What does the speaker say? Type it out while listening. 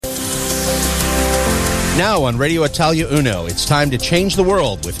Now on Radio Italia Uno, it's time to change the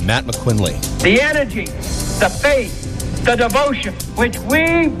world with Matt McQuinley. The energy, the faith, the devotion which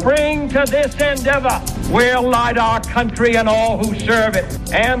we bring to this endeavor will light our country and all who serve it.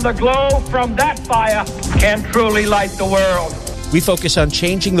 And the glow from that fire can truly light the world. We focus on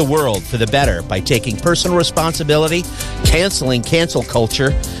changing the world for the better by taking personal responsibility, canceling cancel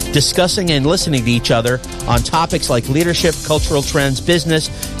culture, discussing and listening to each other on topics like leadership, cultural trends, business,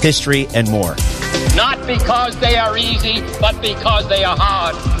 history, and more. Not because they are easy, but because they are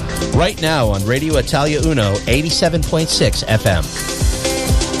hard. Right now on Radio Italia Uno, 87.6 FM.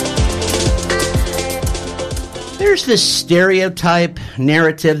 There's this stereotype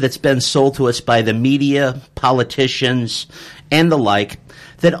narrative that's been sold to us by the media, politicians, and the like,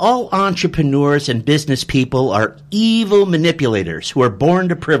 that all entrepreneurs and business people are evil manipulators who are born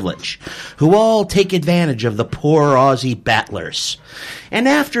to privilege, who all take advantage of the poor Aussie battlers. And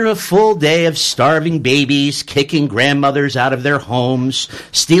after a full day of starving babies, kicking grandmothers out of their homes,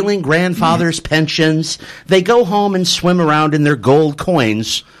 stealing grandfathers' pensions, they go home and swim around in their gold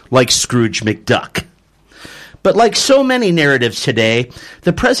coins like Scrooge McDuck. But like so many narratives today,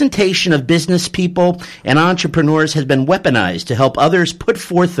 the presentation of business people and entrepreneurs has been weaponized to help others put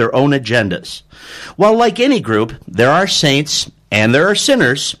forth their own agendas. While like any group, there are saints and there are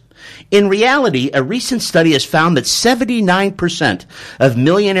sinners, in reality, a recent study has found that 79% of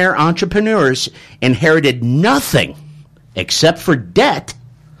millionaire entrepreneurs inherited nothing except for debt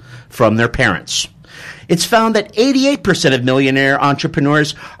from their parents. It's found that 88% of millionaire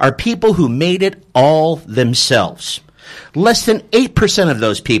entrepreneurs are people who made it all themselves. Less than 8% of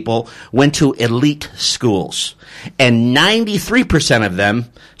those people went to elite schools, and 93% of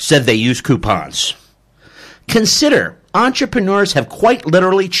them said they use coupons. Consider, entrepreneurs have quite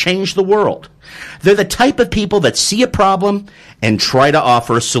literally changed the world. They're the type of people that see a problem and try to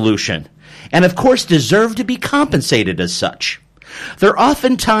offer a solution, and of course deserve to be compensated as such. They're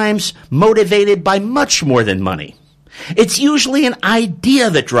oftentimes motivated by much more than money. It's usually an idea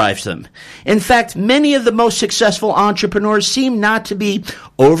that drives them. In fact, many of the most successful entrepreneurs seem not to be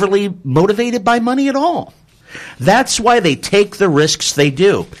overly motivated by money at all. That's why they take the risks they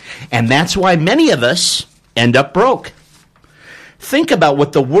do. And that's why many of us end up broke. Think about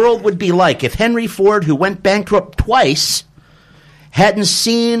what the world would be like if Henry Ford, who went bankrupt twice, hadn't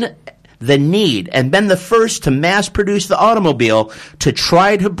seen the need and been the first to mass produce the automobile to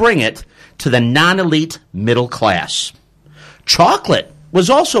try to bring it to the non-elite middle class. Chocolate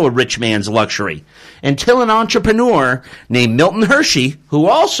was also a rich man's luxury until an entrepreneur named Milton Hershey, who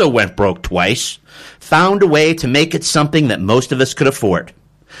also went broke twice, found a way to make it something that most of us could afford.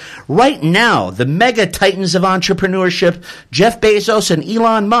 Right now, the mega titans of entrepreneurship, Jeff Bezos and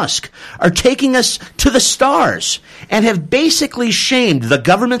Elon Musk, are taking us to the stars and have basically shamed the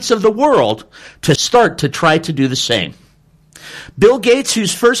governments of the world to start to try to do the same. Bill Gates,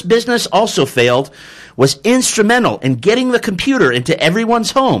 whose first business also failed, was instrumental in getting the computer into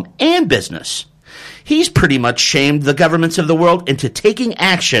everyone's home and business. He's pretty much shamed the governments of the world into taking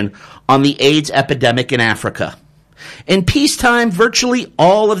action on the AIDS epidemic in Africa. In peacetime, virtually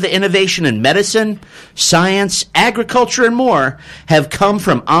all of the innovation in medicine, science, agriculture, and more have come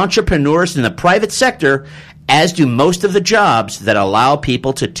from entrepreneurs in the private sector, as do most of the jobs that allow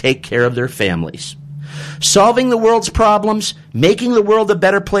people to take care of their families. Solving the world's problems, making the world a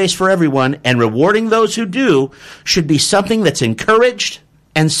better place for everyone, and rewarding those who do should be something that's encouraged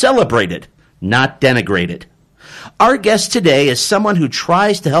and celebrated, not denigrated. Our guest today is someone who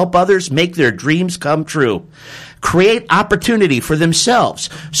tries to help others make their dreams come true, create opportunity for themselves,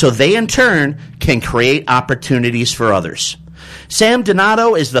 so they in turn can create opportunities for others. Sam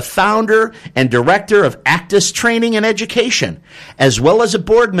Donato is the founder and director of Actus Training and Education, as well as a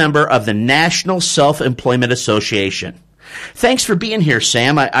board member of the National Self-Employment Association. Thanks for being here,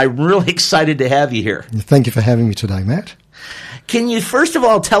 Sam. I'm really excited to have you here. Thank you for having me today, Matt. Can you first of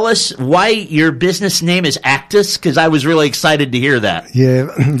all tell us why your business name is Actus? Because I was really excited to hear that. Yeah,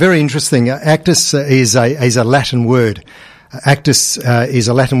 very interesting. Actus is a Latin word. Actus is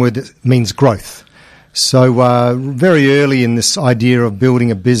a Latin word that means growth. So very early in this idea of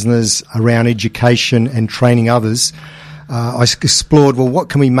building a business around education and training others, I explored, well, what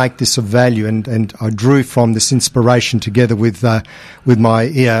can we make this of value? And I drew from this inspiration together with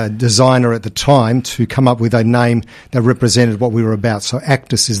my designer at the time to come up with a name that represented what we were about. So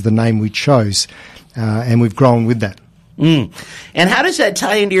Actus is the name we chose, and we've grown with that. And how does that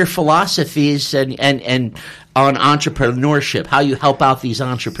tie into your philosophies and on entrepreneurship, how you help out these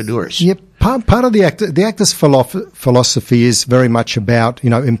entrepreneurs? Yep. Part of the Actus philosophy is very much about,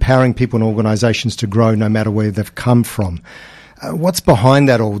 empowering people and organisations to grow no matter where they've come from. What's behind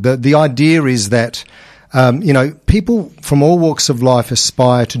that all? The idea is that People from all walks of life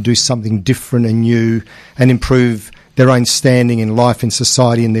aspire to do something different and new and improve their own standing in life, in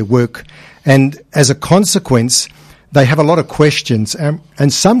society, in their work. And as a consequence, they have a lot of questions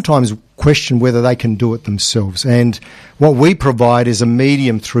and sometimes question whether they can do it themselves. And what we provide is a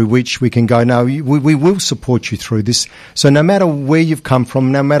medium through which we can go, no, we will support you through this. So no matter where you've come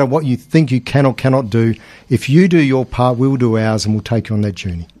from, no matter what you think you can or cannot do, if you do your part, we'll do ours and we'll take you on that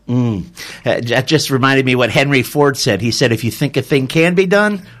journey. That just reminded me what Henry Ford said. He said, if you think a thing can be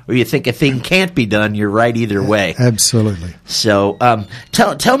done or you think a thing can't be done, you're right either way. Absolutely. So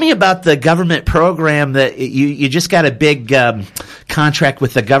tell me about the government program that you just got a big contract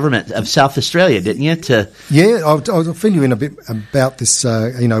with the government of South Australia, didn't you? Yeah, I'll fill you in a bit about this,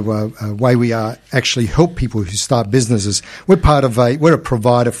 way we actually help people who start businesses. We're a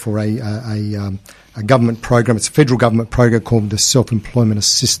provider for a government program. It's a federal government program called the Self-Employment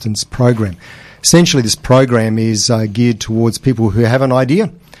Assistance Program. Essentially, this program is geared towards people who have an idea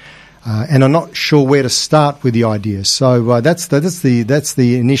and are not sure where to start with the idea. So that's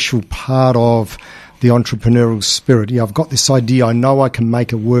the initial part of the entrepreneurial spirit. Yeah, I've got this idea. I know I can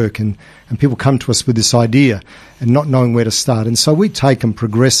make it work, and people come to us with this idea and not knowing where to start. And so we take them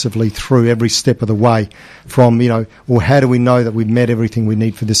progressively through every step of the way from, how do we know that we've met everything we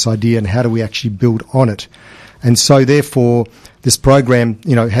need for this idea, and how do we actually build on it? And so therefore, this program,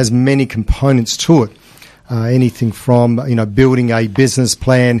 has many components to it. Anything from, building a business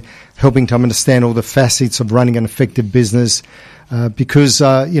plan, helping to understand all the facets of running an effective business, because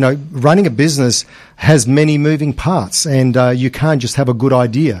running a business has many moving parts, and you can't just have a good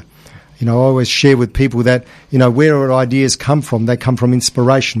idea. I always share with people that, where our ideas come from, they come from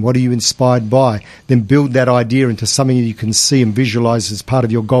inspiration. What are you inspired by? Then build that idea into something you can see and visualize as part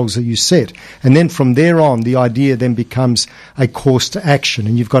of your goals that you set. And then from there on, the idea then becomes a course to action,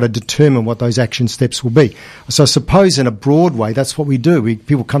 and you've got to determine what those action steps will be. So I suppose in a broad way, that's what we do.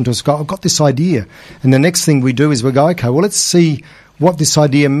 People come to us and go, I've got this idea. And the next thing we do is we go, okay, well, let's see what this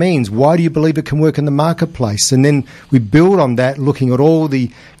idea means. Why do you believe it can work in the marketplace? And then we build on that, looking at all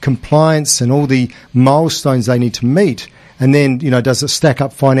the compliance and all the milestones they need to meet. And then, does it stack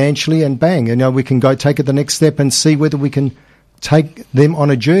up financially? And bang, we can go take it the next step and see whether we can take them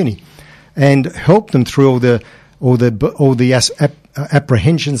on a journey and help them through all the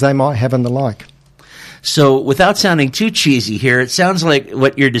apprehensions they might have and the like. So without sounding too cheesy here, it sounds like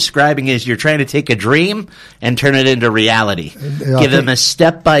what you're describing is you're trying to take a dream and turn it into reality. Give them a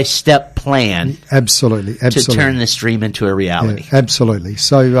step-by-step plan. Absolutely. To turn this dream into a reality. Yeah, absolutely.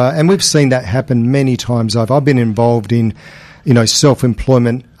 So, and we've seen that happen many times. I've been involved in,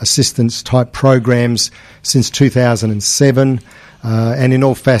 self-employment assistance type programs since 2007. And in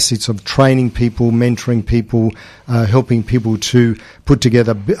all facets of training people, mentoring people, helping people to put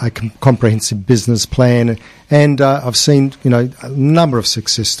together a comprehensive business plan. And I've seen, a number of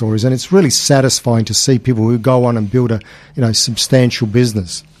success stories, and it's really satisfying to see people who go on and build a, substantial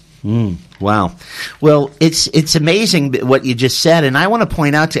business. Wow. Well, it's amazing what you just said, and I want to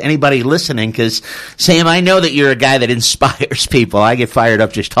point out to anybody listening, because, Sam, I know that you're a guy that inspires people. I get fired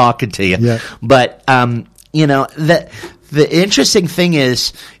up just talking to you. Yeah. But, the interesting thing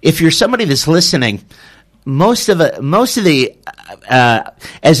is, if you're somebody that's listening, most of the,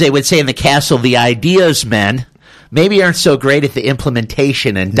 as they would say in the castle, the ideas men maybe aren't so great at the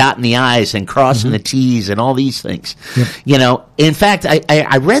implementation and dotting the I's and crossing the T's and all these things. Yep. In fact,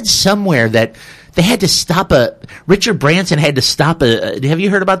 I read somewhere that they had to stop Richard Branson had to stop have you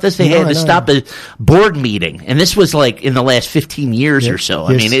heard about this? They had to stop a board meeting. And this was like in the last 15 years or so.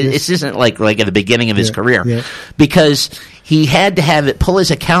 I mean, this isn't like at the beginning of his career. Because he had to have pull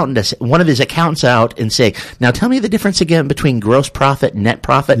his accountant, one of his accountants out and say, now tell me the difference again between gross profit and net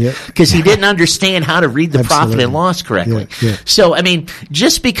profit. Because he didn't understand how to read the profit and loss correctly. So, I mean,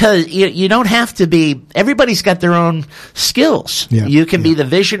 just because you don't have to be, everybody's got their own skills. You can be the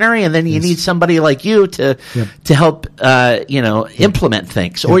visionary, and then you need somebody like you to help, implement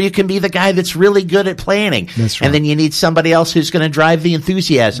things. Or you can be the guy that's really good at planning. And then you need somebody else who's going to drive the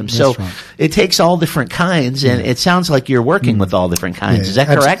enthusiasm. So it takes all different kinds, and it sounds like you're working with all different kinds. Is that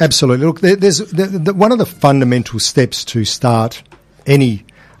correct? Absolutely. Look, there's one of the fundamental steps to start any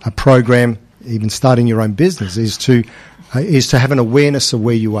program, even starting your own business, is to have an awareness of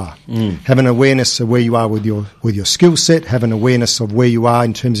where you are. Have an awareness of where you are with your skill set. Have an awareness of where you are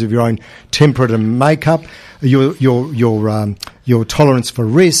in terms of your own temperament and makeup, your tolerance for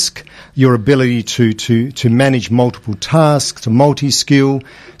risk, your ability to manage multiple tasks, to multi-skill.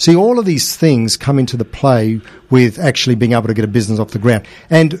 See, all of these things come into the play with actually being able to get a business off the ground.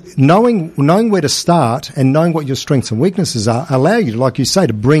 And knowing where to start and knowing what your strengths and weaknesses are allow you, like you say,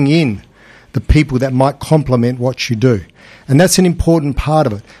 to bring in the people that might complement what you do. And that's an important part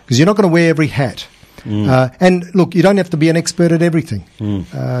of it, because you're not going to wear every hat. And look, you don't have to be an expert at everything,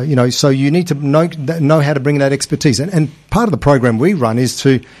 so you need to know how to bring that expertise. And part of the program we run is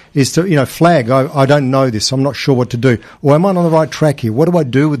to flag, I don't know this, I'm not sure what to do, or am I on the right track here? What do I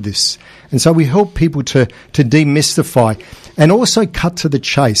do with this? And so we help people to demystify and also cut to the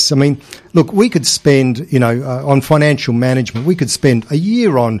chase. I mean, look, we could spend, on financial management, we could spend a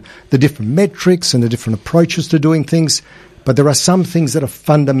year on the different metrics and the different approaches to doing things. But there are some things that are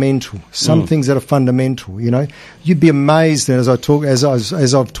fundamental. You'd be amazed as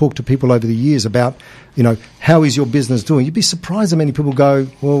I've talked to people over the years about, how is your business doing? You'd be surprised how many people go,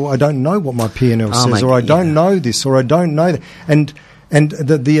 well, I don't know what my P&L says, or I don't know this, or I don't know that. And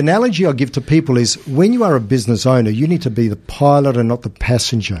the analogy I give to people is, when you are a business owner, you need to be the pilot and not the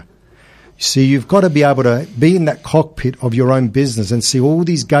passenger. See, you've got to be able to be in that cockpit of your own business and see all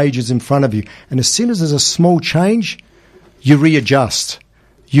these gauges in front of you. And as soon as there's a small change, you readjust.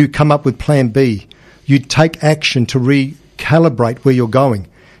 You come up with plan B. You take action to recalibrate where you're going.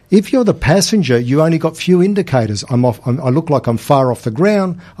 If you're the passenger, you only got few indicators. I look like I'm far off the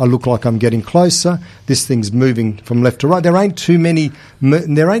ground. I look like I'm getting closer. This thing's moving from left to right. There ain't too many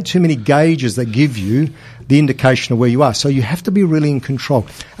gauges that give you the indication of where you are. So you have to be really in control.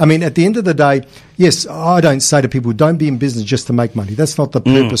 I mean, at the end of the day, yes, I don't say to people, don't be in business just to make money. That's not the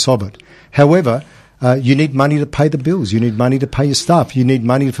purpose of it. However, you need money to pay the bills. You need money to pay your staff. You need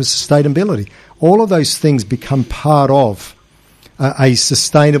money for sustainability. All of those things become part of a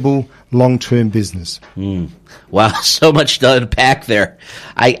sustainable long-term business. Wow, so much to unpack there.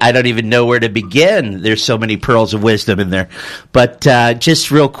 I don't even know where to begin. There's so many pearls of wisdom in there. But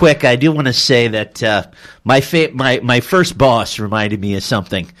just real quick, I do want to say that my first boss reminded me of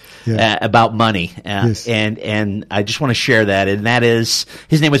something about money, yes. and I just want to share that. And that is,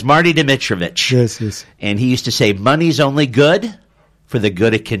 his name was Marty Dimitrovich. Yes. And he used to say, "Money's only good for the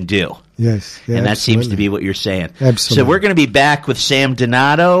good it can do." Yes. Yeah, and that absolutely. seems to be what you're saying. Absolutely. So we're going to be back with Sam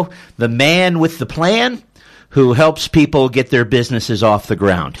Donato, the man with the plan, who helps people get their businesses off the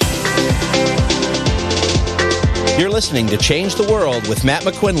ground. You're listening to Change the World with Matt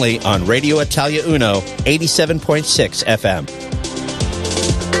McQuinley on Radio Italia Uno, 87.6 FM.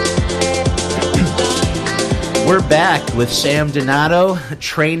 We're back with Sam Donato,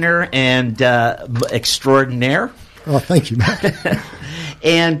 trainer and extraordinaire. Oh, thank you, Matt.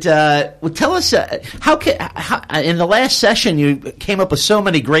 And tell us how in the last session you came up with so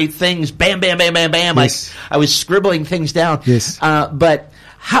many great things. Bam, bam, bam, bam, bam. Yes. I was scribbling things down. Yes. But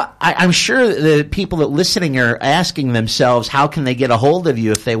I'm sure the people that listening are asking themselves, how can they get a hold of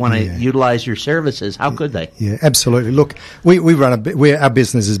you if they want to utilize your services? How could they? Yeah, absolutely. Look, we run our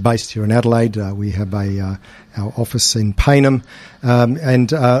business is based here in Adelaide. We have our office in Payneham,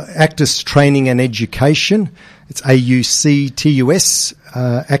 and Actus Training and Education. It's AUCTUS,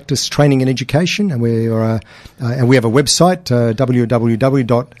 Actus Training and Education, and we have a website,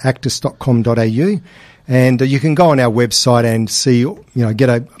 www.actus.com.au. And you can go on our website and see, get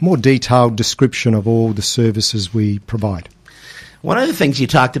a more detailed description of all the services we provide. One of the things you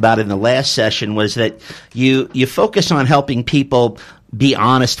talked about in the last session was that you focus on helping people be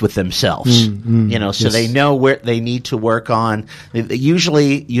honest with themselves, so they know where they need to work on.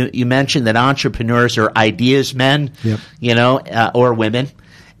 Usually you mentioned that entrepreneurs are ideas men, or women.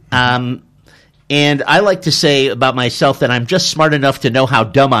 And I like to say about myself that I'm just smart enough to know how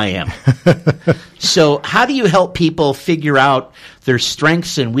dumb I am. So how do you help people figure out their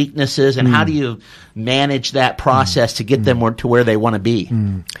strengths and weaknesses, and how do you manage that process to get them to where they want to be?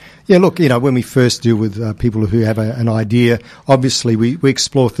 Yeah, look, when we first deal with people who have an idea, obviously we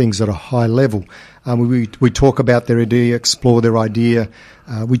explore things at a high level. We talk about their idea, explore their idea.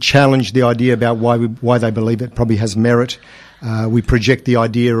 We challenge the idea about why they believe it probably has merit. We project the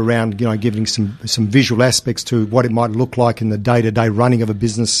idea around, giving some visual aspects to what it might look like in the day-to-day running of a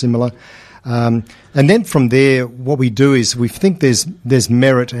business similar. And then from there, what we do is we think there's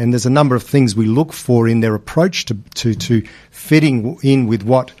merit, and there's a number of things we look for in their approach to fitting in with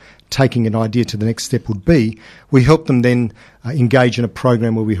what taking an idea to the next step would be. We help them then engage in a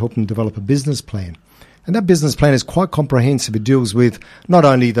program where we help them develop a business plan. And that business plan is quite comprehensive. It deals with not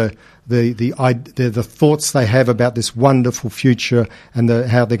only the thoughts they have about this wonderful future and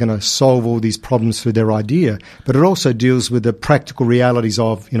how they're going to solve all these problems through their idea, but it also deals with the practical realities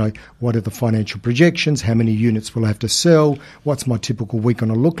of, what are the financial projections, how many units will I have to sell, what's my typical week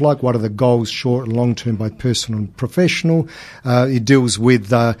going to look like, what are the goals short and long term, both personal and professional. It deals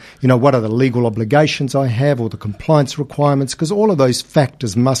with, what are the legal obligations I have or the compliance requirements, because all of those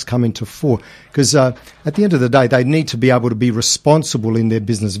factors must come into fore. Because at the end of the day, they need to be able to be responsible in their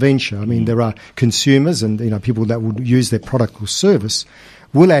business venture. I mean, there are consumers and, people that would use their product or service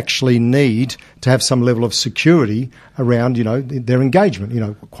will actually need to have some level of security around, their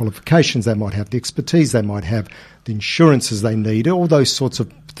engagement, qualifications they might have, the expertise they might have, the insurances they need, all those sorts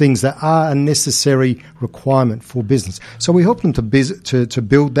of things that are a necessary requirement for business. So we help them to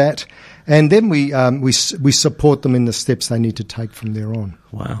build that, and then we support them in the steps they need to take from there on.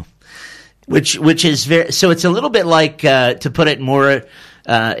 Wow. Which is very, so it's a little bit like, to put it more,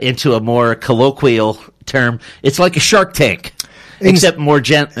 into a more colloquial term, it's like a Shark Tank. Except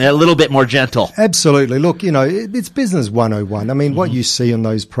a little bit more gentle. Absolutely. Look, it's business 101. I mean, what you see on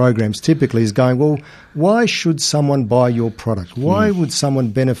those programs typically is going, well, why should someone buy your product? Why would someone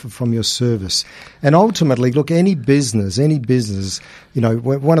benefit from your service? And ultimately, look, any business,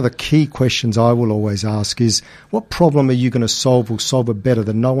 one of the key questions I will always ask is, what problem are you going to solve or solve it better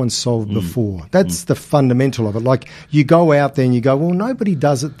than no one solved before? That's the fundamental of it. Like, you go out there and you go, well, nobody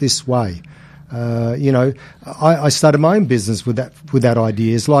does it this way. I started my own business with that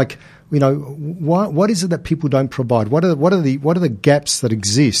idea. It's like, what is it that people don't provide? What are the gaps that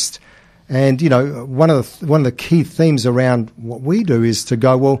exist? And one of the key themes around what we do is to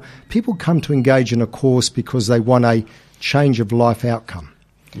go, well, people come to engage in a course because they want a change of life outcome.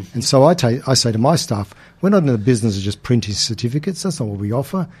 And so I say to my staff, we're not in the business of just printing certificates. That's not what we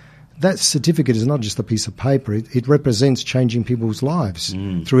offer. That certificate is not just a piece of paper. It represents changing people's lives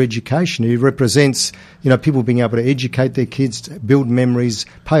through education. It represents, people being able to educate their kids, build memories,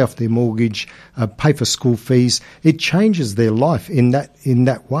 pay off their mortgage, pay for school fees. It changes their life in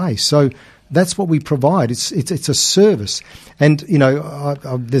that way. So that's what we provide. It's a service. And,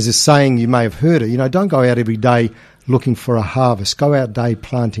 there's a saying, you may have heard it, don't go out every day looking for a harvest. Go out day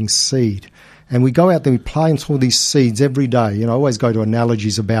planting seed. And we go out there, we plant all these seeds every day. I always go to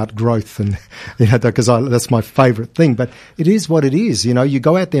analogies about growth and, because that's my favourite thing. But it is what it is. You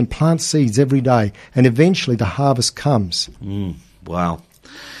go out there and plant seeds every day, and eventually the harvest comes. Wow.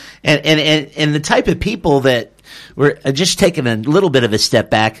 And the type of people that we're just taking a little bit of a step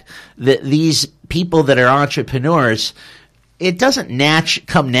back, these people that are entrepreneurs, it doesn't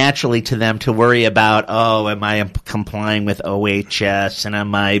come naturally to them to worry about, am I compliing with OHS, and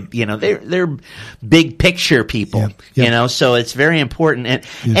am I, they're big picture people, so it's very important.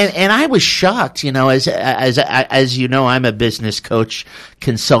 And I was shocked, as I'm a business coach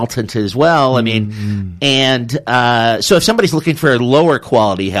consultant as well. I mean, and so if somebody's looking for lower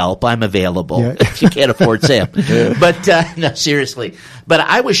quality help, I'm available if you can't afford Sam. But no, seriously. But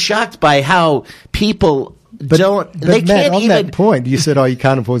I was shocked by how people But Matt, on that point, you said, you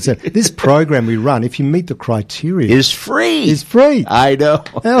can't afford to. This program we run, if you meet the criteria, is free. It's free. I know.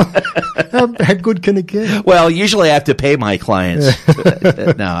 How good can it get? Well, usually I have to pay my clients.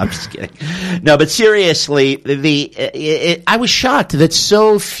 No, I'm just kidding. No, but seriously, I was shocked that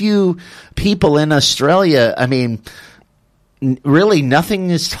so few people in Australia, I mean, really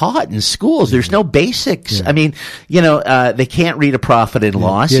nothing is taught in schools. There's no basics. I mean, they can't read a profit and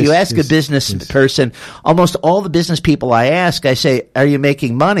loss. You ask a business person, almost all the business people I ask, I say, are you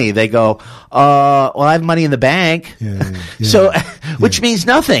making money? They go, well, I have money in the bank. So, which means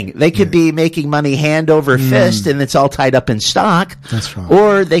nothing. They could be making money hand over fist and it's all tied up in stock. That's right.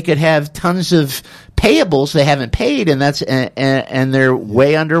 Or they could have tons of payables they haven't paid, and that's and they're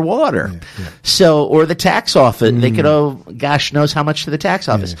way underwater. So, or the tax office, they could gosh knows how much to the tax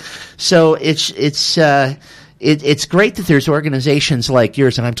office. So it's great that there's organizations like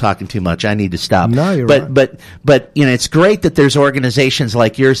yours, and I'm talking too much. I need to stop. No, you're right. But it's great that there's organizations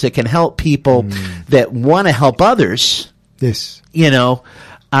like yours that can help people that want to help others. Yes. Do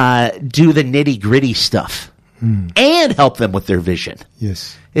the nitty-gritty stuff. And help them with their vision.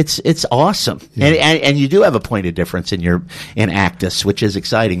 Yes, it's awesome, and you do have a point of difference in Actus, which is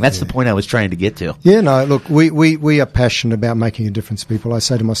exciting. That's the point I was trying to get to. Yeah, no, look, we are passionate about making a difference to people. I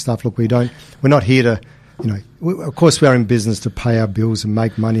say to my staff, look, we're not here to, of course we are in business to pay our bills and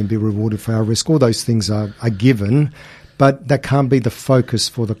make money and be rewarded for our risk. All those things are given, but that can't be the focus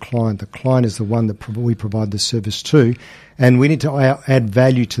for the client. The client is the one that we provide the service to, and we need to add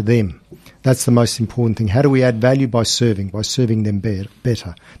value to them. That's the most important thing. How do we add value? By serving them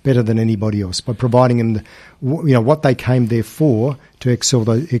better than anybody else, by providing them what they came there for, to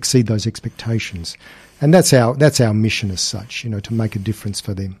exceed those expectations. And that's our mission as such, to make a difference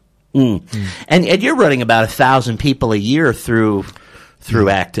for them. And you're running about 1,000 people a year through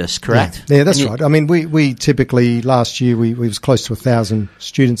Actus, correct? Yeah, that's right. I mean, we typically, last year we was close to 1,000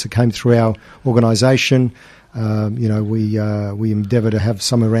 students that came through our organisation. We endeavour to have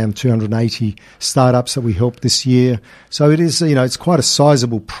somewhere around 280 startups that we help this year. So it is, it's quite a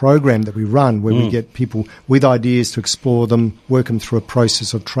sizable program that we run where we get people with ideas to explore them, work them through a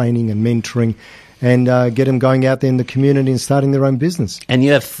process of training and mentoring, and get them going out there in the community and starting their own business. And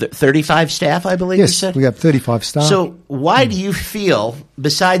you have 35 staff, I believe you said? Yes, we have 35 staff. So why do you feel,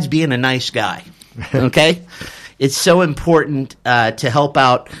 besides being a nice guy, okay, it's so important to help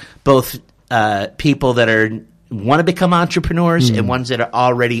out both people that want to become entrepreneurs and ones that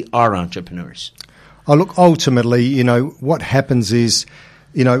already are entrepreneurs? Oh, look, ultimately, what happens is,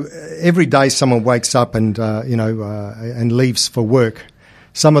 every day someone wakes up and leaves for work.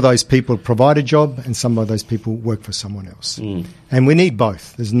 Some of those people provide a job and some of those people work for someone else. And we need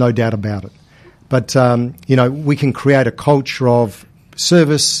both. There's no doubt about it. But, we can create a culture of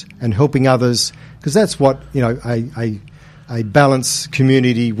service and helping others, because that's what, a balanced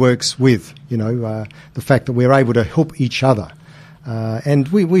community works with, the fact that we're able to help each other. And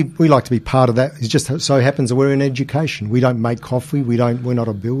we like to be part of that. It just so happens that we're in education. We don't make coffee. We're not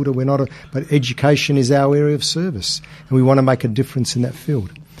a builder. But education is our area of service, and we want to make a difference in that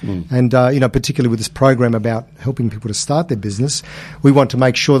field. And, particularly with this program about helping people to start their business, we want to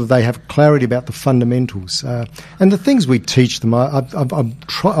make sure that they have clarity about the fundamentals. And the things we teach them,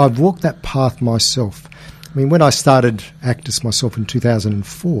 I've walked that path myself. I mean, when I started Actus myself in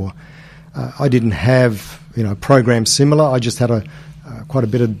 2004, I didn't have, a program similar. I just had quite a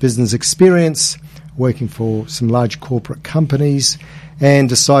bit of business experience working for some large corporate companies, and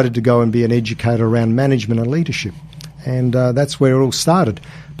decided to go and be an educator around management and leadership. And that's where it all started.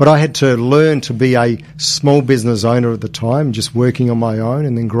 But I had to learn to be a small business owner at the time, just working on my own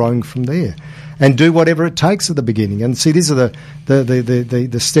and then growing from there, and do whatever it takes at the beginning. And see, these are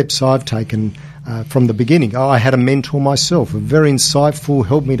the steps I've taken from the beginning. I had a mentor myself, very insightful,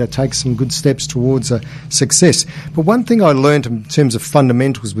 helped me to take some good steps towards success. But one thing I learned in terms of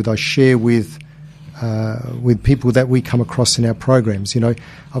fundamentals, I share with people that we come across in our programs.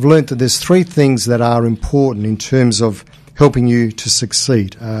 I've learned that there's three things that are important in terms of helping you to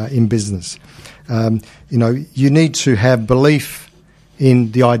succeed in business. You need to have belief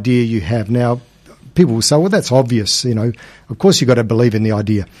in the idea you have. Now, people will say, well, that's obvious. Of course you've got to believe in the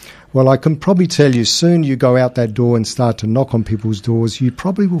idea. Well, I can probably tell you, soon you go out that door and start to knock on people's doors, you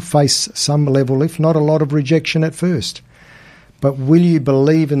probably will face some level, if not a lot, of rejection at first. But will you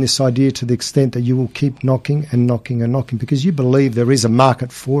believe in this idea to the extent that you will keep knocking and knocking and knocking, because you believe there is a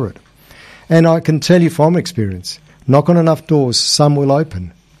market for it? And I can tell you from experience, knock on enough doors, some will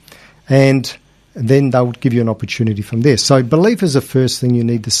open. And then they'll give you an opportunity from there. So belief is the first thing you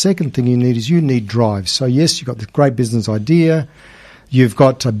need. The second thing you need is you need drive. So yes, you've got the great business idea. You've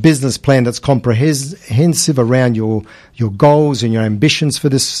got a business plan that's comprehensive around your goals and your ambitions for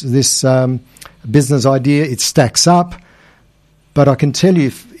this business idea. It stacks up. But I can tell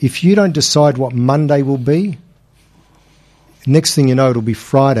you, if you don't decide what Monday will be, next thing you know, it'll be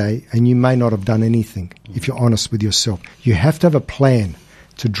Friday, and you may not have done anything, if you're honest with yourself. You have to have a plan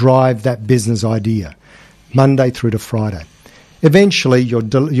to drive that business idea, Monday through to Friday. Eventually, your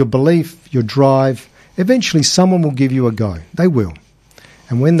belief, your drive, eventually someone will give you a go. They will.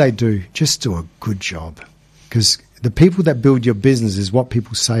 And when they do, just do a good job, because the people that build your business is what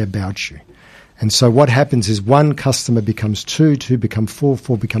people say about you. And so what happens is one customer becomes two become four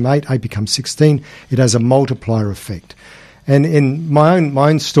become eight become 16. It has a multiplier effect. And in my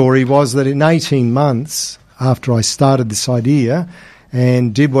own story was that in 18 months after I started this idea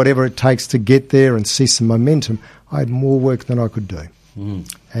and did whatever it takes to get there and see some momentum, I had more work than I could do.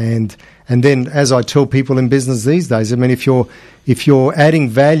 And then, as I tell people in business these days, I mean, if you're adding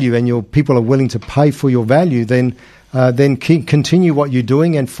value and your people are willing to pay for your value, then continue what you're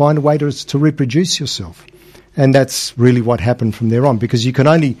doing and find a way to reproduce yourself. And that's really what happened from there on, because you can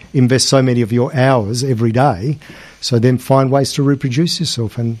only invest so many of your hours every day. So then find ways to reproduce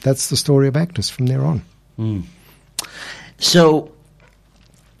yourself. And that's the story of Actus from there on. So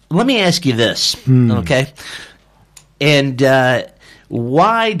let me ask you this, okay? And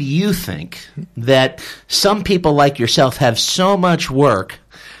why do you think that some people like yourself have so much work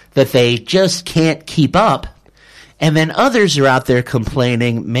that they just can't keep up, and then others are out there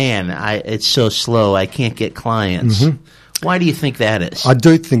complaining, man, it's so slow, I can't get clients? Why do you think that is? I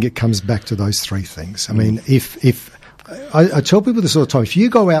do think it comes back to those three things. I mean, if I tell people this all the time, if you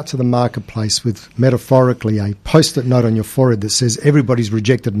go out to the marketplace with, metaphorically, a post-it note on your forehead that says, everybody's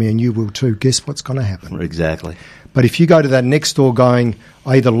rejected me and you will too, guess what's going to happen? Exactly. But if you go to that next door going,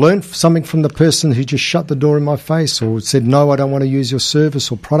 I either learned something from the person who just shut the door in my face or said, no, I don't want to use your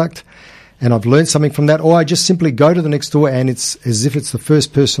service or product, and I've learned something from that, or I just simply go to the next door and it's as if it's the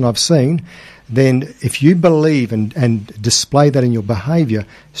first person I've seen, then if you believe and display that in your behaviour,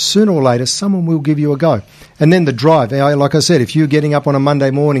 sooner or later someone will give you a go. And then the drive, like I said, if you're getting up on a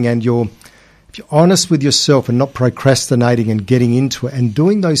Monday morning and if you're honest with yourself and not procrastinating and getting into it and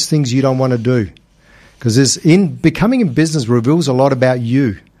doing those things you don't want to do, because becoming in business reveals a lot about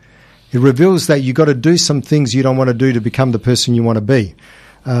you. It reveals that you've got to do some things you don't want to do to become the person you want to be.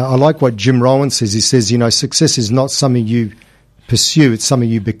 I like what Jim Rohn says. He says, success is not something you pursue, it's something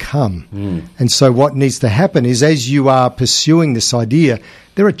you become. And so what needs to happen is, as you are pursuing this idea,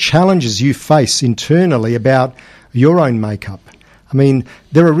 there are challenges you face internally about your own makeup. I mean,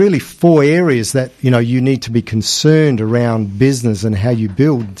 there are really 4 areas that, you need to be concerned around business and how you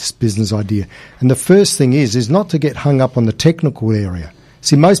build this business idea. And the first thing is not to get hung up on the technical area.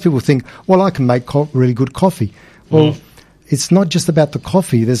 See, most people think, well, I can make really good coffee. Well, it's not just about the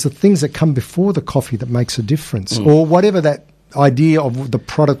coffee. There's the things that come before the coffee that makes a difference, or whatever that idea of the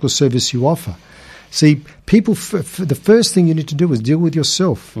product or service you offer. See, people, the first thing you need to do is deal with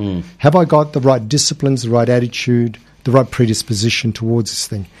yourself. Have I got the right disciplines, the right attitude, the right predisposition towards this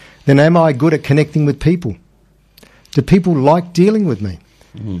thing? Then am I good at connecting with people? Do people like dealing with me?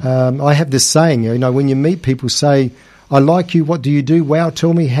 I have this saying, when you meet people, say, I like you, what do you do? Wow,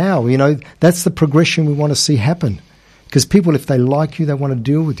 tell me how. That's the progression we want to see happen. Because people, if they like you, they want to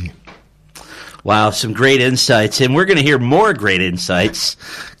deal with you. Wow, some great insights. And we're going to hear more great insights,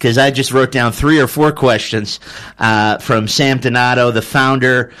 because I just wrote down 3 or 4 questions from Sam Donato, the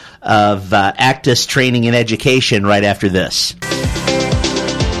founder of Actus Training and Education, right after this.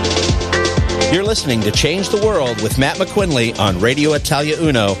 You're listening to Change the World with Matt McQuinley on Radio Italia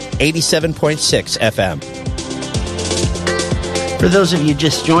Uno, 87.6 FM. For those of you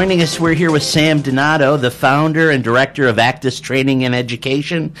just joining us, we're here with Sam Donato, the founder and director of Actus Training and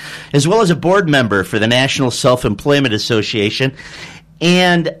Education, as well as a board member for the National Self-Employment Association.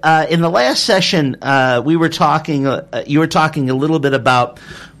 And in the last session, we were talking. You were talking a little bit about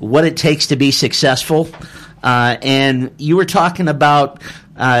what it takes to be successful, and you were talking about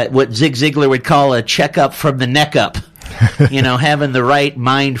what Zig Ziglar would call a checkup from the neck up. Having the right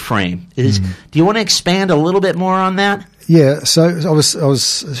mind frame. Do you want to expand a little bit more on that? Yeah, so I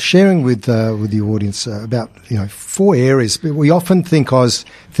was sharing with the audience about 4 areas. We often think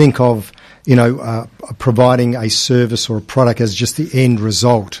of providing a service or a product as just the end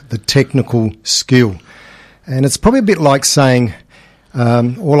result, the technical skill, and it's probably a bit like saying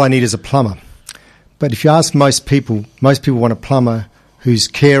all I need is a plumber. But if you ask most people want a plumber who's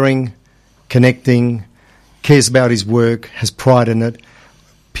caring, connecting, cares about his work, has pride in it.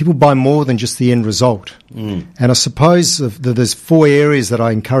 People buy more than just the end result. And I suppose there's 4 areas that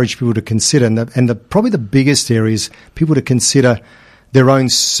I encourage people to consider, and probably the biggest area is people to consider their own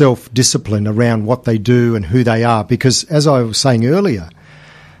self-discipline around what they do and who they are. Because as I was saying earlier,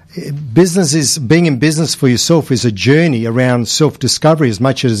 being in business for yourself is a journey around self-discovery as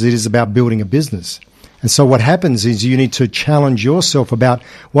much as it is about building a business. And so what happens is you need to challenge yourself about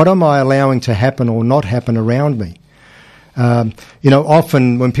what am I allowing to happen or not happen around me.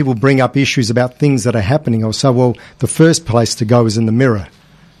 Often when people bring up issues about things that are happening, I'll say, well, the first place to go is in the mirror,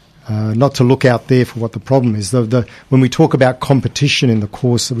 not to look out there for what the problem is. When we talk about competition in the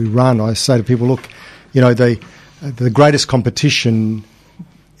course that we run, I say to people, look, the greatest competition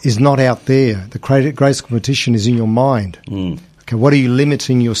is not out there. The greatest competition is in your mind. Okay, what are you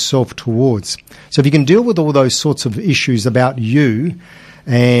limiting yourself towards? So if you can deal with all those sorts of issues about you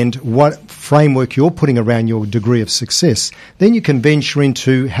and what framework you're putting around your degree of success, then you can venture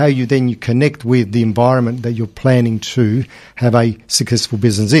into how you connect with the environment that you're planning to have a successful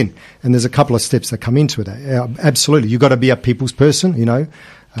business in. And there's a couple of steps that come into it. Absolutely. You've got to be a people's person,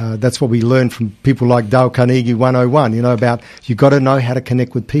 That's what we learned from people like Dale Carnegie 101, about you've got to know how to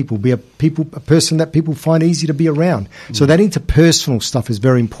connect with people, be a person that people find easy to be around. So that interpersonal stuff is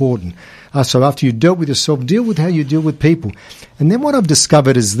very important. So after you've dealt with yourself, deal with how you deal with people. And then what I've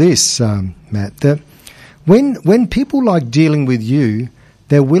discovered is this, Matt, that when people like dealing with you,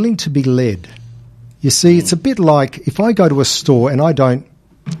 they're willing to be led. You see, it's a bit like if I go to a store and I don't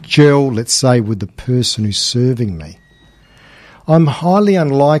gel, let's say, with the person who's serving me, I'm highly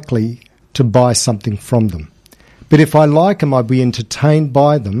unlikely to buy something from them. But if I like them, I'll be entertained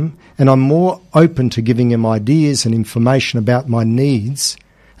by them, and I'm more open to giving them ideas and information about my needs,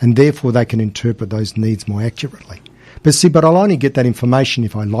 and therefore they can interpret those needs more accurately. But I'll only get that information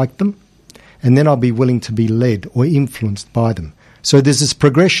if I like them, and then I'll be willing to be led or influenced by them. So there's this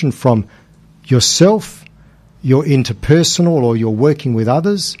progression from yourself, your interpersonal or your working with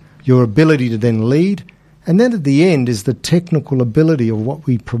others, your ability to then lead, And then at the end is the technical ability of what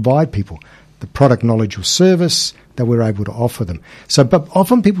we provide people, the product, knowledge or service that we're able to offer them. So, but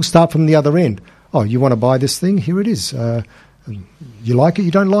often people start from the other end. Oh, you want to buy this thing? Here it is. You like it?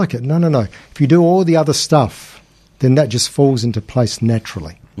 You don't like it? No. If you do all the other stuff, then that just falls into place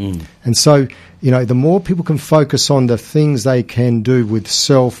naturally. And so, the more people can focus on the things they can do with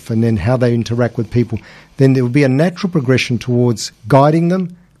self and then how they interact with people, then there will be a natural progression towards guiding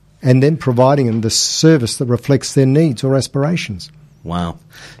them and then providing them the service that reflects their needs or aspirations. Wow.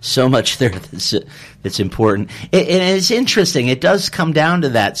 So much there that's important. And it's interesting. It does come down to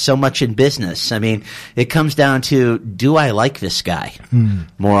that so much in business. I mean, it comes down to, do I like this guy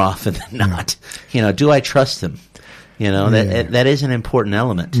more often than not? Do I trust him? That is an important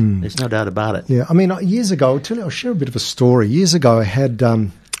element. There's no doubt about it. Yeah. I mean, years ago, I'll share a bit of a story. Years ago, I had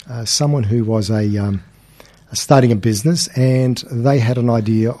someone who was starting a business, and they had an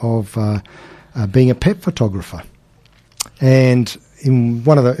idea of being a pet photographer. And in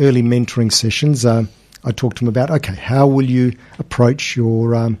one of the early mentoring sessions, I talked to them about, okay, how will you approach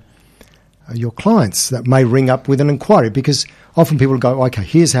your clients that may ring up with an inquiry? Because often people go, okay,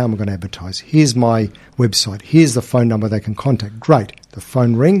 here's how I'm going to advertise. Here's my website. Here's the phone number they can contact. Great. The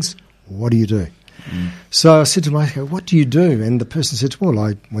phone rings. What do you do? So I said to them, okay, what do you do? And the person said,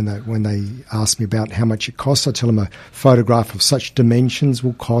 well, when they ask me about how much it costs, I tell them a photograph of such dimensions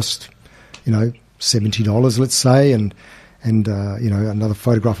will cost, $70, let's say, and another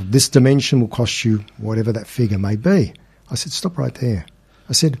photograph of this dimension will cost you whatever that figure may be. I said, stop right there.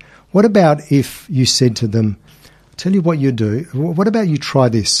 I said, what about if you said to them, tell you what you do, what about you try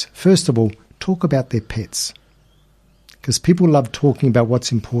this? First of all, talk about their pets, because people love talking about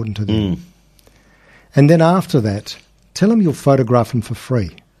what's important to them. And then after that, tell them you'll photograph them for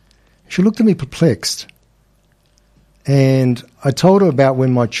free. She looked at me perplexed. And I told her about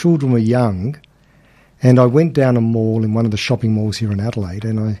when my children were young, and I went down a mall in one of the shopping malls here in Adelaide,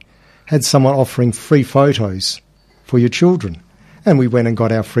 and I had someone offering free photos for your children. And we went and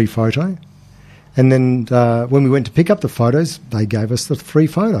got our free photo. And then when we went to pick up the photos, they gave us the free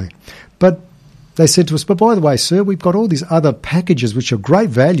photo. But they said to us, but by the way, sir, we've got all these other packages which are great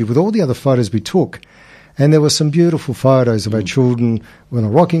value with all the other photos we took. And there were some beautiful photos of our children with a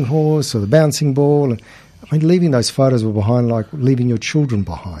rocking horse or the bouncing ball. I mean, leaving those photos were behind like leaving your children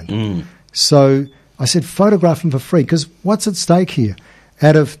behind. So I said, photograph them for free, because what's at stake here?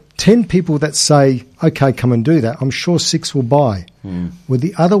 Out of 10 people that say, okay, come and do that, I'm sure 6 will buy. With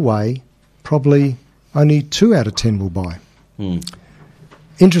the other way, probably only 2 out of 10 will buy.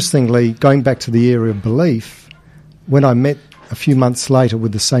 Interestingly, going back to the area of belief, when I met a few months later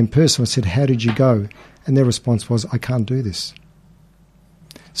with the same person, I said, how did you go? And their response was, I can't do this.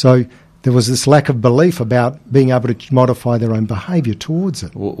 So there was this lack of belief about being able to modify their own behaviour towards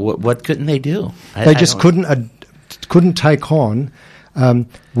it. What couldn't they do? They just couldn't take on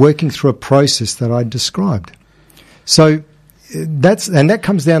working through a process that I described. So that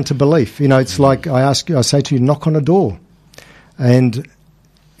comes down to belief. It's like I say to you, knock on a door, and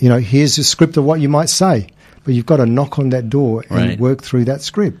here's a script of what you might say. But you've got to knock on that door and work through that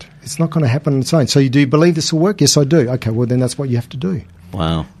script. It's not going to happen on its own. So do you believe this will work? Yes, I do. Okay, well, then that's what you have to do.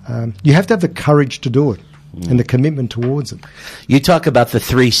 Wow. You have to have the courage to do it and the commitment towards it. You talk about the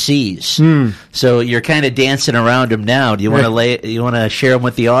 3 C's. So you're kind of dancing around them now. Do you want to share them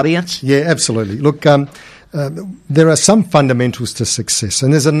with the audience? Yeah, absolutely. Look, there are some fundamentals to success,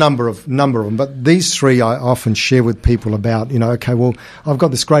 and there's a number of them. But these 3 I often share with people about. Okay, well, I've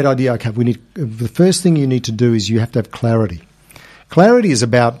got this great idea. Okay, the first thing you need to do is you have to have clarity. Clarity is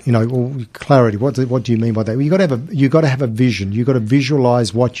about clarity. What do you mean by that? Well, you got to have a vision. You got to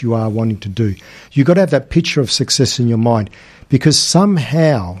visualize what you are wanting to do. You got to have that picture of success in your mind, because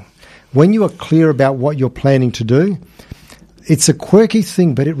somehow, when you are clear about what you're planning to do, it's a quirky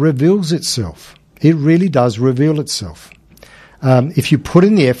thing, but it reveals itself. It really does reveal itself. If you put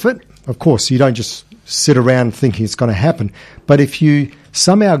in the effort, of course, you don't just sit around thinking it's going to happen. But if you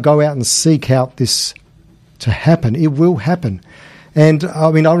somehow go out and seek out this to happen, it will happen. And I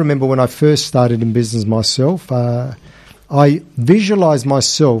remember when I first started in business myself, I visualized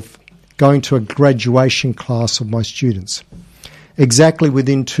myself going to a graduation class of my students. Exactly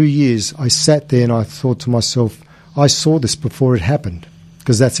within 2 years, I sat there and I thought to myself, I saw this before it happened,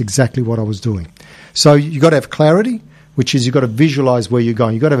 because that's exactly what I was doing. So you've got to have clarity, which is you've got to visualize where you're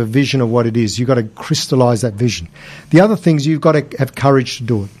going. You've got to have a vision of what it is. You've got to crystallize that vision. The other thing is you've got to have courage to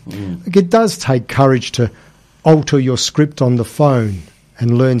do it. It does take courage to alter your script on the phone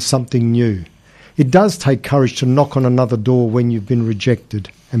and learn something new. It does take courage to knock on another door when you've been rejected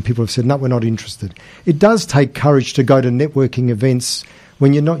and people have said, no, we're not interested. It does take courage to go to networking events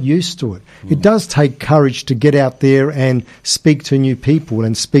when you're not used to it. It does take courage to get out there and speak to new people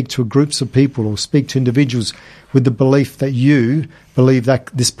and speak to groups of people or speak to individuals with the belief that you believe that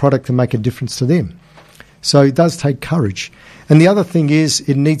this product can make a difference to them. So it does take courage. And the other thing is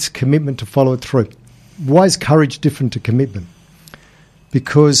it needs commitment to follow it through. Why is courage different to commitment?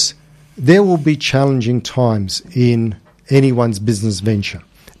 Because there will be challenging times in anyone's business venture.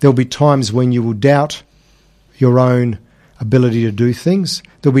 There'll be times when you will doubt your own ability to do things.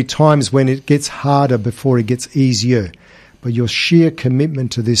 There'll be times when it gets harder before it gets easier. But your sheer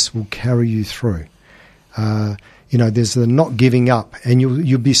commitment to this will carry you through. There's the not giving up, and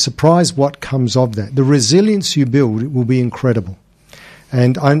you'll be surprised what comes of that. The resilience you build will be incredible.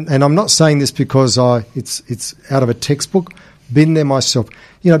 And I'm not saying this because it's out of a textbook. Been there myself.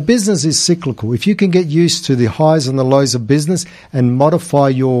 Business is cyclical. If you can get used to the highs and the lows of business and modify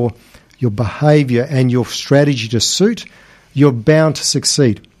your behaviour and your strategy to suit, you're bound to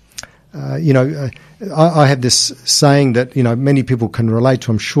succeed. I have this saying that many people can relate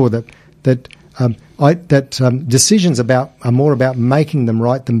to. I'm sure that decisions are more about making them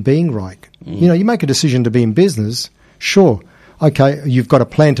right than being right. You make a decision to be in business, sure, okay, you've got a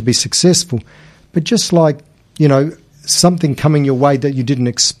plan to be successful, but just like something coming your way that you didn't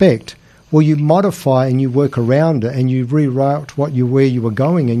expect, well, you modify and you work around it and you reroute where you were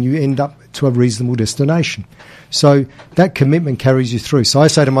going, and you end up to a reasonable destination. So that commitment carries you through. So I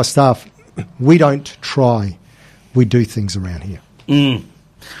say to my staff, we don't try, we do things around here.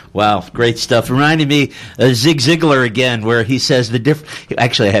 Wow, great stuff. Reminding me of Zig Ziglar again, where he says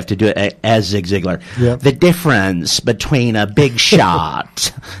actually I have to do it as Zig Ziglar. Yep. The difference between a big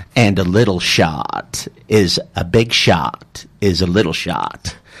shot and a little shot is a big shot is a little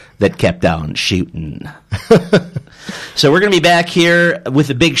shot that kept on shooting. So we're going to be back here with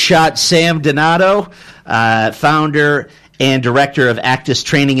the big shot, Sam Donato, founder and director of Actus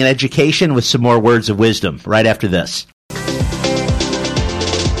Training and Education, with some more words of wisdom right after this.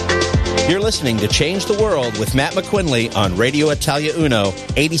 You're listening to Change the World with Matt McQuinley on Radio Italia Uno,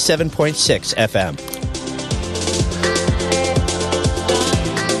 87.6 FM.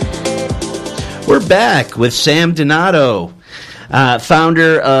 We're back with Sam Donato,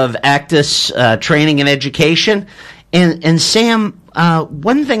 founder of Actus Training and Education. And Sam,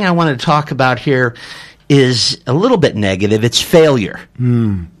 one thing I want to talk about here is a little bit negative. It's failure.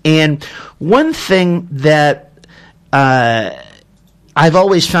 And one thing that I've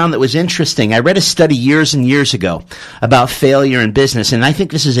always found that was interesting, I read a study years and years ago about failure in business, and I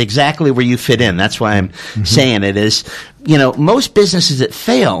think this is exactly where you fit in. That's why I'm saying it is, most businesses that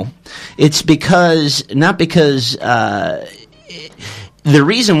fail, it's not because the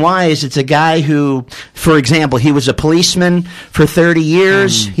reason why is it's a guy who, for example, he was a policeman for 30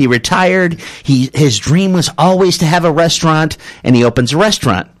 years, he retired, his dream was always to have a restaurant, and he opens a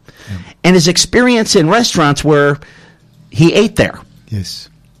restaurant. And his experience in restaurants were he ate there. Yes.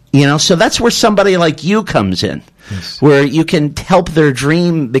 So that's where somebody like you comes in, yes, where you can help their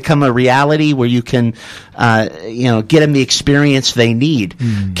dream become a reality, where you can, get them the experience they need.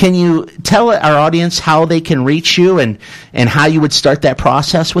 Can you tell our audience how they can reach you and how you would start that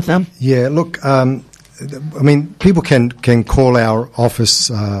process with them? Yeah, look, people can call our office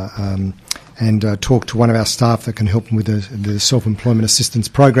and talk to one of our staff that can help them with the Self-Employment Assistance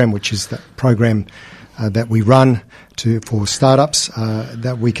Program, which is that program that we run for startups,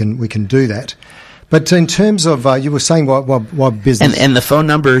 that we can do that. But in terms of, you were saying what business... And the phone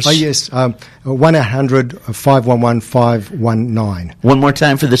numbers... Oh, yes, 1-800-511-519. One more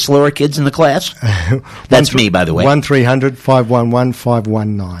time for the slower kids in the class? That's me, by the way.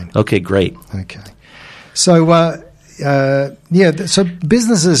 1-300-511-519. Okay, great. Okay. So, so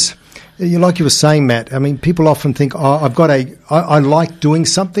businesses... Like you were saying, Matt, people often think, I like doing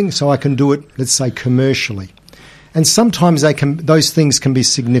something, so I can do it, let's say, commercially. And sometimes those things can be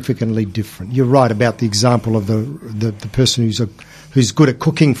significantly different. You're right about the example of the person who's good at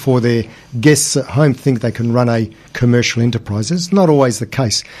cooking for their guests at home think they can run a commercial enterprise. It's not always the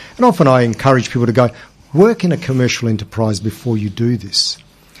case. And often I encourage people to go, work in a commercial enterprise before you do this,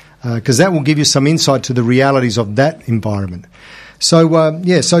 because that will give you some insight to the realities of that environment. So,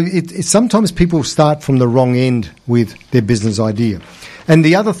 sometimes people start from the wrong end with their business idea. And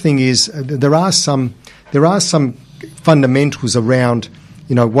the other thing is there are some fundamentals around,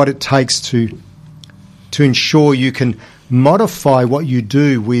 what it takes to ensure you can modify what you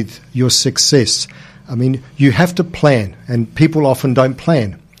do with your success. You have to plan, and people often don't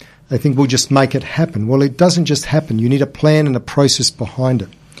plan. They think we'll just make it happen. Well, it doesn't just happen. You need a plan and a process behind it.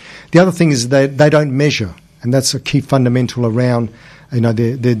 The other thing is that they don't measure. And that's a key fundamental around,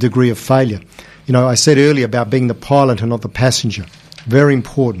 their degree of failure. I said earlier about being the pilot and not the passenger. Very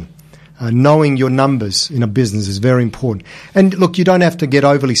important. Knowing your numbers in a business is very important. And look, you don't have to get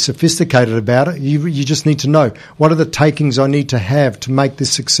overly sophisticated about it. You just need to know, what are the takings I need to have to make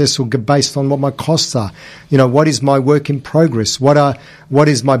this successful based on what my costs are? What is my work in progress? What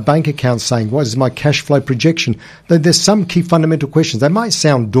is my bank account saying? What is my cash flow projection? There's some key fundamental questions. They might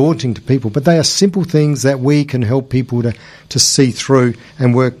sound daunting to people, but they are simple things that we can help people to see through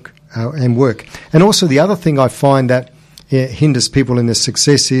and work. And also the other thing I find that hinders people in their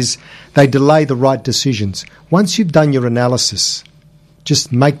success is they delay the right decisions. Once you've done your analysis,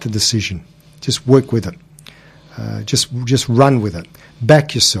 just make the decision. Just work with it. Just run with it.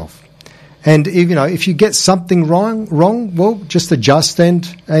 Back yourself. And if you get something wrong, well, just adjust and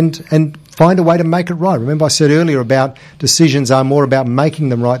find a way to make it right. Remember I said earlier about decisions are more about making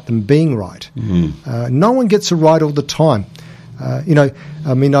them right than being right. Mm-hmm. No one gets it right all the time.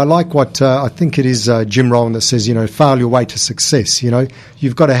 I like what I think it is Jim Rohn that says, fail your way to success.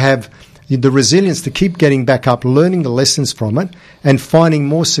 You've got to have the resilience to keep getting back up, learning the lessons from it, and finding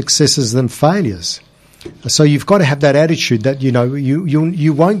more successes than failures. So you've got to have that attitude that,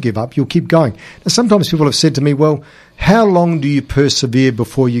 you won't give up, you'll keep going. Now, sometimes people have said to me, well, how long do you persevere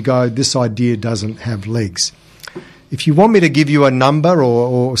before you go, this idea doesn't have legs? If you want me to give you a number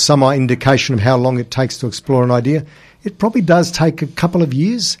or some indication of how long it takes to explore an idea, it probably does take a couple of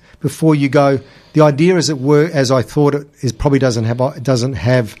years before you go, the idea as I thought it is probably doesn't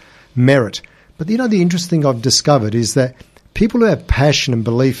have merit. But the interesting thing I've discovered is that people who have passion and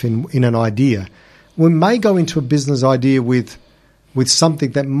belief in an idea, we may go into a business idea with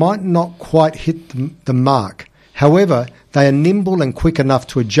something that might not quite hit the mark. However, they are nimble and quick enough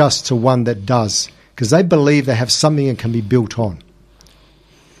to adjust to one that does, because they believe they have something that can be built on.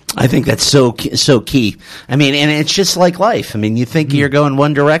 I think that's so key. And it's just like life. You think you're going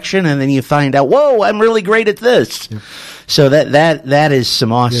one direction, and then you find out, whoa, I'm really great at this. Yeah. So that is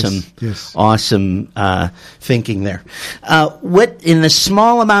some awesome, awesome thinking there. What in the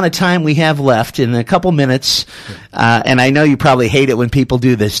small amount of time we have left, in a couple minutes, and I know you probably hate it when people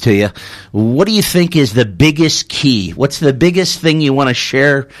do this to you. What do you think is the biggest key? What's the biggest thing you want to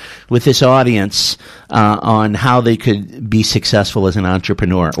share with this audience on how they could be successful as an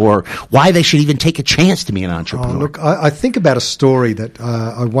entrepreneur, or why they should even take a chance to be an entrepreneur? Look, I think about a story that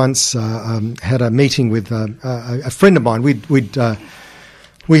I once had a meeting with a friend of mine.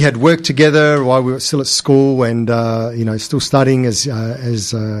 We had worked together while we were still at school and still studying as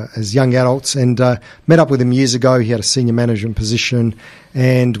young adults, and met up with him years ago. He had a senior management position,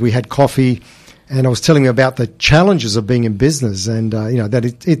 and we had coffee. And I was telling him about the challenges of being in business, and that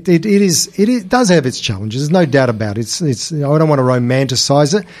it does have its challenges. There's no doubt about it. I don't want to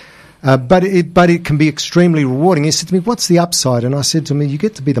romanticize it, but it can be extremely rewarding. He said to me, "What's the upside?" And I said to him, "You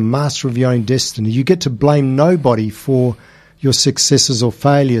get to be the master of your own destiny. You get to blame nobody for your successes or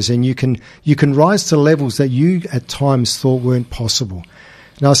failures, and you can rise to levels that you at times thought weren't possible."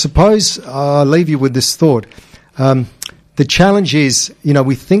 Now, I suppose I'll leave you with this thought. The challenge is,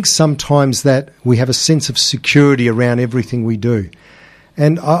 we think sometimes that we have a sense of security around everything we do.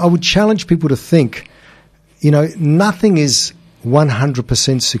 And I would challenge people to think, nothing is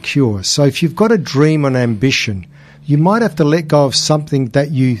 100% secure. So if you've got a dream and ambition, you might have to let go of something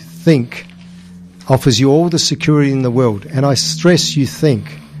that you think offers you all the security in the world. And I stress you think,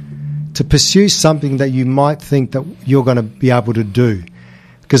 to pursue something that you might think that you're going to be able to do.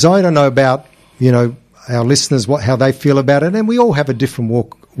 Because I don't know about, our listeners, how they feel about it, and we all have a different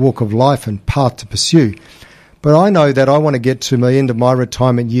walk of life and path to pursue. But I know that I want to get to the end of my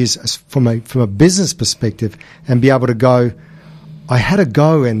retirement years from a business perspective and be able to go, I had a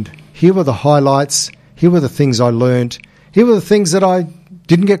go, and here were the highlights, here were the things I learned, here were the things that I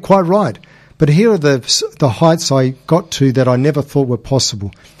didn't get quite right, but here are the heights I got to that I never thought were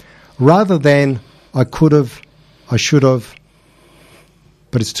possible. Rather than I could have, I should have,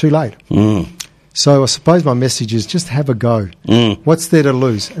 but it's too late. So I suppose my message is just have a go. What's there to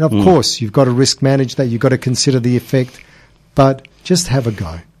lose? And of course, you've got to risk manage that. You've got to consider the effect, but just have a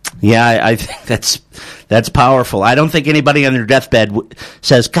go. Yeah, I think that's powerful. I don't think anybody on their deathbed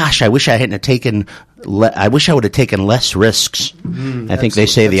says, "Gosh, I wish I hadn't taken. I wish I would have taken less risks." I think they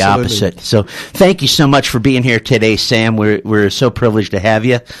say the opposite. So, thank you so much for being here today, Sam. We're so privileged to have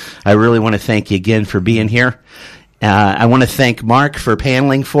you. I really want to thank you again for being here. I want to thank Mark for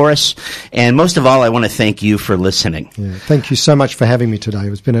paneling for us, and most of all, I want to thank you for listening. Yeah, thank you so much for having me today.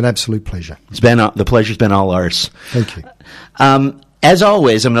 It's been an absolute pleasure. The pleasure's been all ours. Thank you. As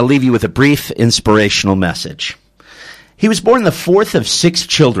always, I'm going to leave you with a brief inspirational message. He was born the fourth of 6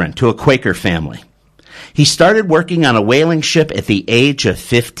 children to a Quaker family. He started working on a whaling ship at the age of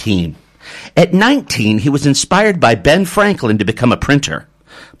 15. At 19, he was inspired by Ben Franklin to become a printer,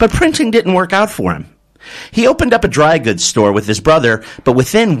 but printing didn't work out for him. He opened up a dry goods store with his brother, but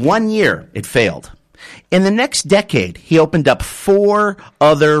within 1 year, it failed. In the next decade, he opened up 4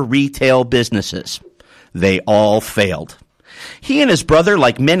 other retail businesses. They all failed. He and his brother,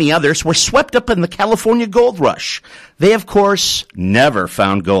 like many others, were swept up in the California gold rush. They, of course, never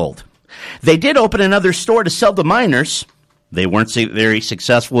found gold. They did open another store to sell to miners. They weren't very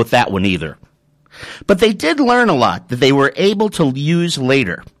successful with that one either. But they did learn a lot that they were able to use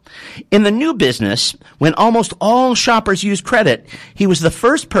later. In the new business, when almost all shoppers used credit, he was the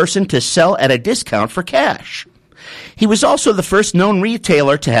first person to sell at a discount for cash. He was also the first known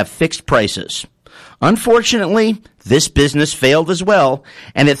retailer to have fixed prices. Unfortunately, this business failed as well,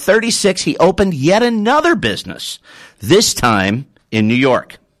 and at 36 he opened yet another business, this time in New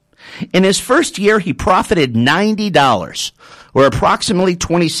York. In his first year, he profited $90, or approximately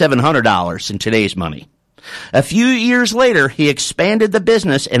 $2,700 in today's money. A few years later, he expanded the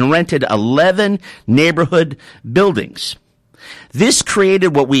business and rented 11 neighborhood buildings. This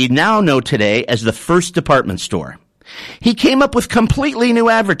created what we now know today as the first department store. He came up with completely new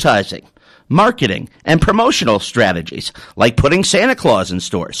advertising, marketing, and promotional strategies, like putting Santa Claus in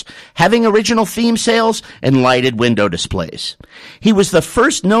stores, having original theme sales, and lighted window displays. He was the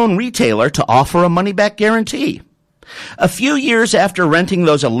first known retailer to offer a money-back guarantee. A few years after renting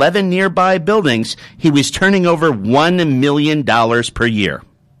those 11 nearby buildings, he was turning over $1 million per year.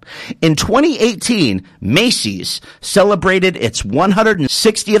 In 2018, Macy's celebrated its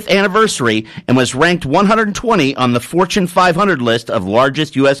 160th anniversary and was ranked 120 on the Fortune 500 list of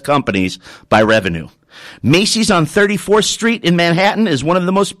largest U.S. companies by revenue. Macy's on 34th Street in Manhattan is one of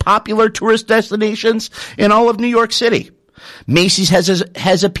the most popular tourist destinations in all of New York City. Macy's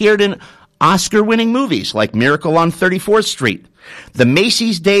has appeared in Oscar-winning movies like Miracle on 34th Street. The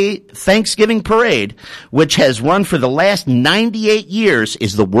Macy's Day Thanksgiving Parade, which has run for the last 98 years,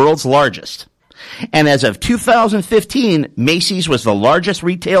 is the world's largest. And as of 2015, Macy's was the largest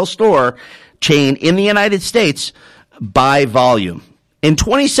retail store chain in the United States by volume. In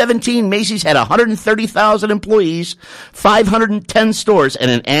 2017, Macy's had 130,000 employees, 510 stores, and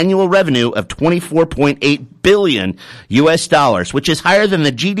an annual revenue of $24.8 billion U.S. dollars, which is higher than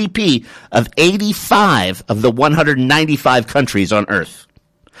the GDP of 85 of the 195 countries on Earth.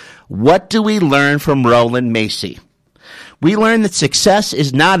 What do we learn from Roland Macy? We learn that success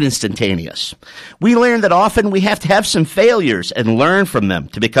is not instantaneous. We learn that often we have to have some failures and learn from them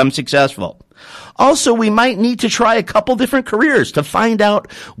to become successful. Also, we might need to try a couple different careers to find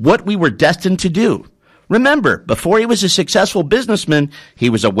out what we were destined to do. Remember, before he was a successful businessman,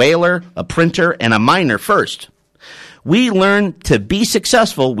 he was a whaler, a printer, and a miner first. We learn to be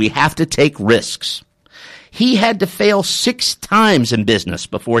successful, we have to take risks. He had to fail 6 times in business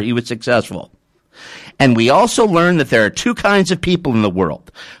before he was successful. And we also learn that there are 2 kinds of people in the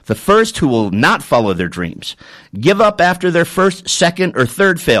world. The first, who will not follow their dreams, give up after their first, second, or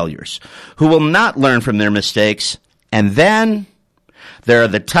third failures, who will not learn from their mistakes. And then there are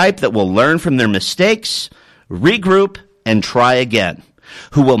the type that will learn from their mistakes, regroup, and try again,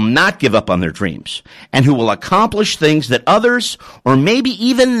 who will not give up on their dreams, and who will accomplish things that others, or maybe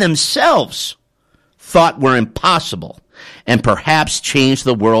even themselves, thought were impossible, and perhaps change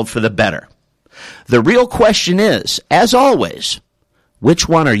the world for the better. The real question is, as always, which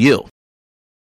one are you?